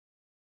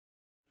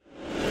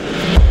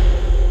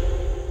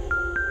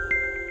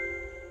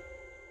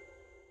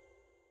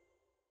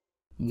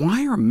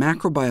Why are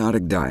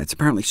macrobiotic diets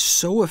apparently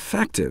so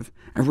effective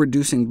at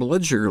reducing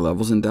blood sugar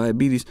levels in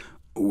diabetes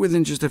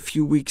within just a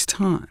few weeks'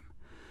 time?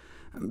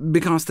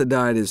 Because the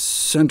diet is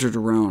centered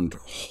around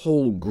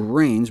whole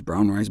grains,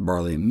 brown rice,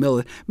 barley, and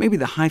millet, maybe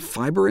the high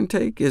fiber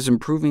intake is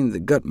improving the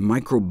gut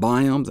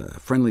microbiome, the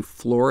friendly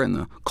flora in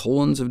the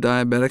colons of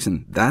diabetics,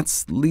 and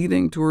that's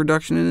leading to a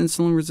reduction in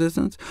insulin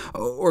resistance?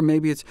 Or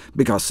maybe it's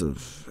because it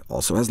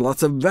also has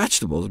lots of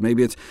vegetables.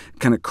 Maybe it's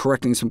kind of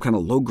correcting some kind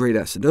of low-grade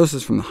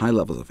acidosis from the high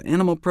levels of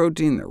animal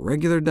protein in their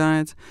regular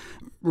diets.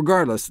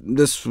 Regardless,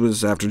 this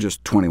was after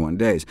just 21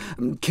 days.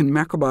 Can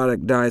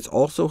macrobiotic diets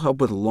also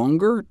help with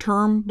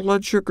longer-term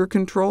blood sugar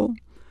control?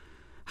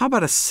 How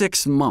about a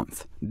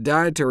 6-month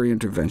dietary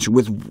intervention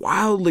with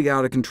wildly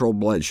out-of-control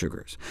blood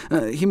sugars?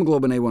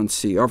 Hemoglobin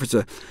A1C offers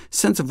a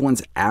sense of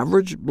one's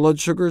average blood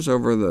sugars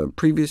over the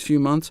previous few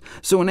months,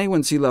 so an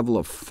A1C level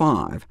of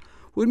 5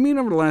 would mean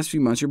over the last few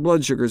months your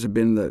blood sugars have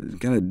been in the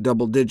kind of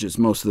double digits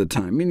most of the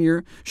time, meaning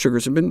your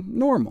sugars have been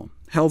normal,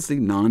 healthy,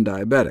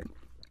 non-diabetic.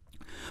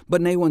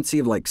 But an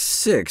A1C of like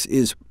 6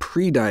 is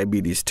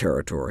pre-diabetes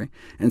territory,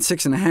 and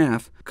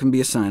 6.5 can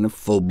be a sign of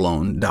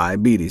full-blown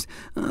diabetes.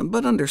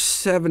 But under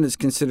 7 is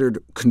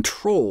considered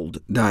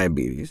controlled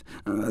diabetes.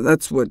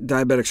 That's what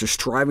diabetics are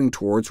striving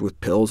towards with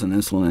pills and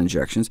insulin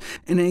injections,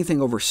 and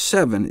anything over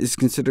 7 is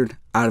considered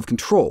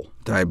out-of-control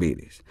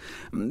diabetes.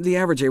 The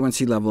average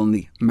A1C level in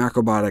the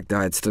macrobiotic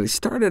diet study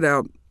started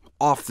out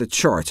off the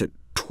charts at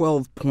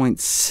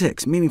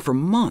 12.6, meaning for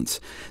months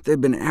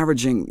they've been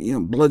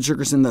averaging blood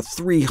sugars in the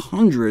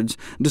 300s,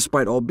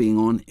 despite all being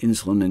on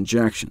insulin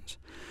injections.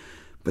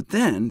 But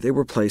then they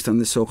were placed on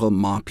the so-called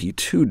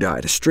MAPI-2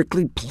 diet, a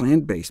strictly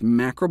plant-based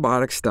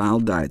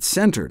macrobiotic-style diet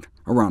centered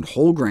around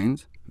whole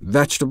grains,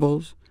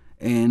 vegetables,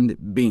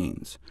 and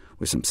beans,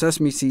 with some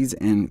sesame seeds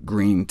and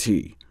green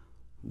tea.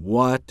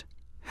 What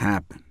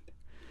happened?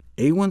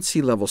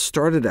 A1C levels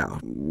started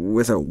out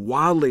with a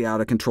wildly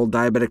out-of-control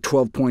diabetic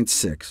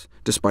 12.6,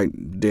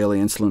 despite daily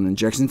insulin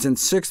injections, and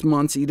 6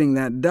 months eating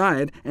that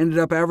diet ended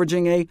up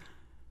averaging a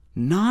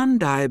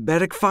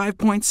non-diabetic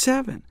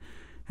 5.7.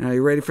 And are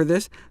you ready for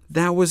this?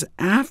 That was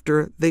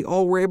after they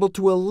all were able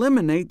to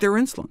eliminate their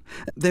insulin.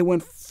 They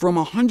went from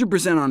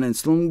 100% on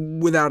insulin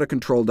without a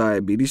controlled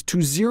diabetes to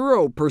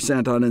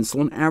 0% on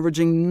insulin,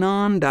 averaging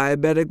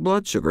non-diabetic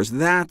blood sugars.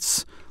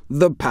 That's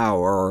the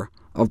power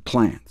of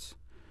plants.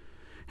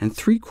 And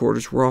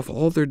 3/4 were off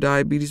all their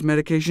diabetes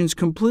medications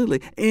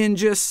completely in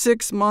just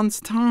 6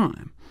 months'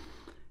 time.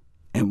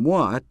 And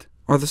what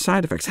are the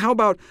side effects? How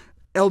about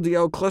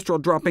LDL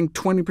cholesterol dropping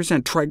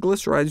 20%,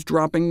 triglycerides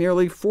dropping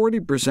nearly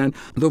 40%,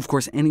 though of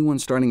course anyone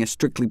starting a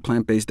strictly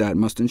plant-based diet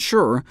must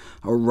ensure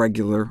a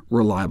regular,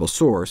 reliable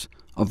source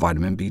of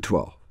vitamin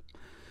B12.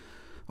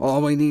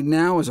 All we need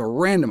now is a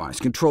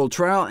randomized controlled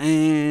trial,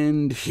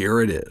 and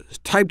here it is.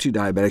 Type 2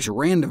 diabetics are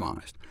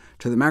randomized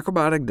to the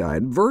macrobiotic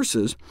diet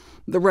versus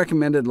the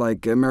recommended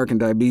American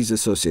Diabetes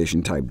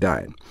Association type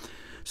diet.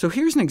 So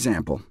here's an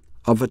example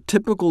of a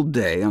typical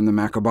day on the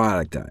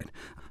macrobiotic diet.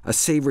 A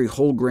savory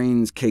whole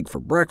grains cake for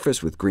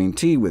breakfast with green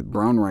tea with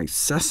brown rice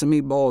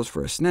sesame balls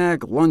for a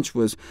snack. Lunch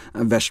was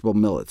a vegetable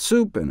millet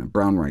soup and a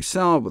brown rice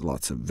salad with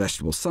lots of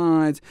vegetable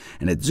sides,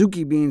 and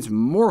adzuki beans,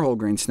 more whole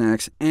grain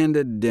snacks, and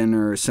a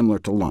dinner similar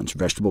to lunch,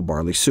 vegetable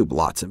barley soup,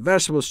 lots of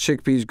vegetables,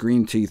 chickpeas,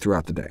 green tea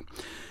throughout the day.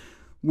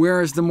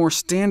 Whereas the more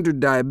standard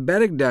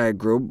diabetic diet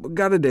group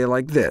got a day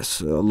like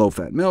this: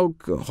 low-fat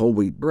milk, whole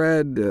wheat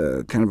bread,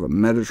 kind of a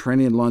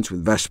Mediterranean lunch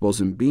with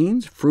vegetables and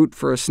beans, fruit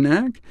for a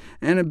snack,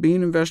 and a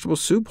bean and vegetable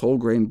soup, whole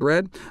grain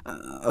bread.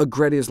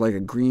 Agretti is like a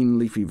green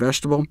leafy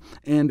vegetable,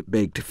 and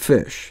baked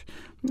fish.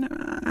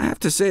 I have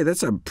to say,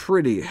 that's a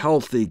pretty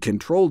healthy,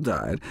 controlled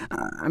diet.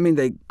 I mean,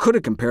 they could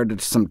have compared it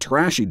to some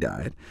trashy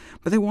diet,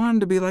 but they wanted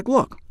to be like,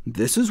 look,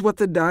 this is what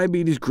the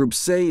diabetes groups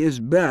say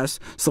is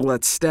best, so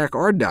let's stack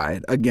our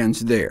diet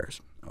against theirs.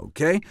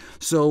 OK,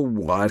 so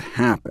what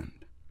happened?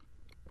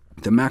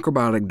 The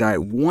macrobiotic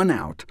diet won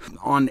out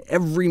on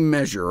every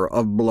measure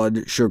of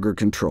blood sugar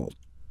control.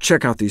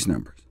 Check out these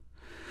numbers.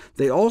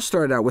 They all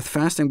started out with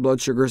fasting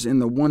blood sugars in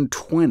the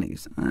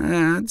 120s.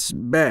 That's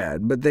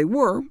bad, but they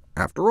were,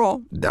 after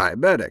all,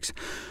 diabetics.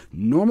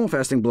 Normal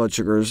fasting blood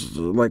sugars,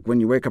 like when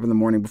you wake up in the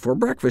morning before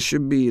breakfast,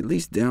 should be at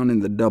least down in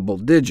the double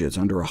digits,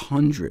 under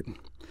 100.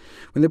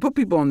 When they put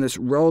people on this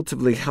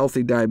relatively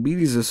healthy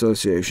Diabetes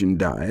Association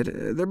diet,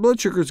 their blood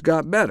sugars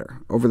got better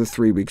over the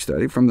 3-week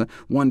study, from the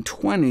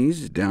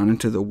 120s down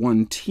into the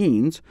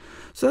 1-teens.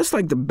 So that's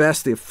like the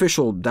best the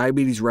official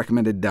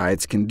diabetes-recommended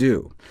diets can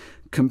do.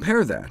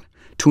 Compare that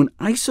to an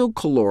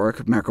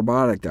isocaloric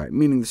macrobiotic diet,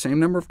 meaning the same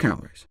number of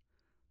calories.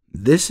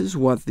 This is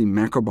what the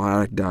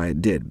macrobiotic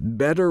diet did,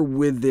 better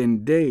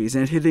within days,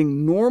 and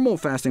hitting normal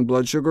fasting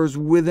blood sugars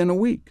within a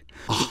week.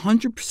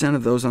 100%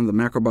 of those on the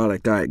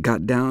macrobiotic diet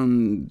got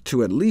down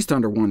to at least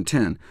under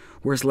 110,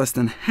 whereas less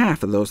than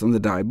half of those on the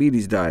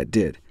diabetes diet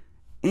did.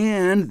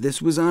 and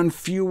this was on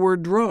fewer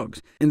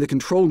drugs. In the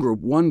control group,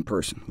 one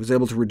person was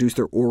able to reduce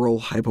their oral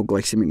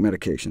hypoglycemic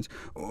medications,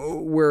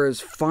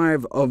 whereas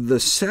 5 of the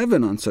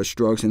 7 on such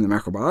drugs in the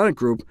macrobiotic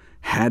group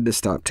had to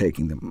stop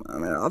taking them.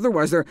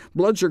 Otherwise, their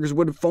blood sugars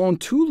would have fallen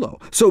too low.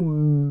 So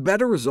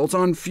better results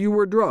on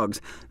fewer drugs.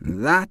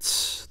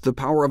 That's the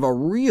power of a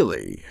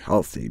really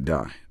healthy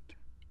diet.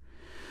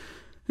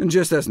 And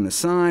just as an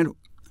aside,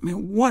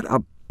 what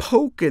a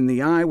poke in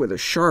the eye with a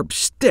sharp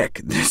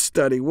stick this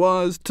study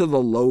was to the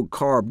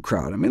low-carb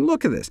crowd.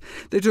 Look at this.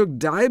 They took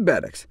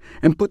diabetics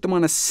and put them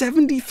on a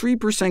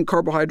 73%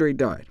 carbohydrate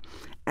diet,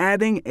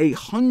 adding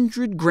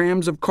 100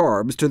 grams of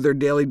carbs to their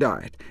daily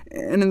diet,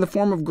 and in the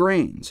form of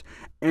grains.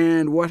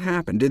 And what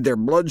happened? Did their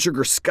blood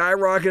sugar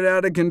skyrocket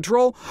out of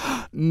control?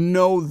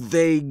 No,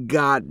 they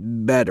got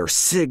better,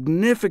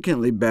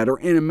 significantly better,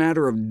 in a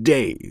matter of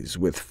days,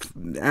 with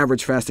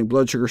average fasting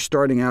blood sugar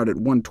starting out at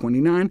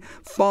 129,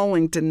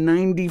 falling to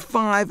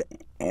 95,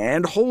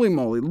 and holy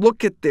moly,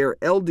 look at their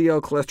LDL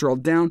cholesterol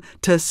down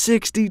to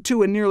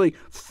 62, a nearly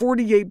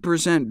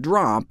 48%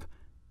 drop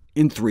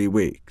in 3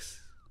 weeks.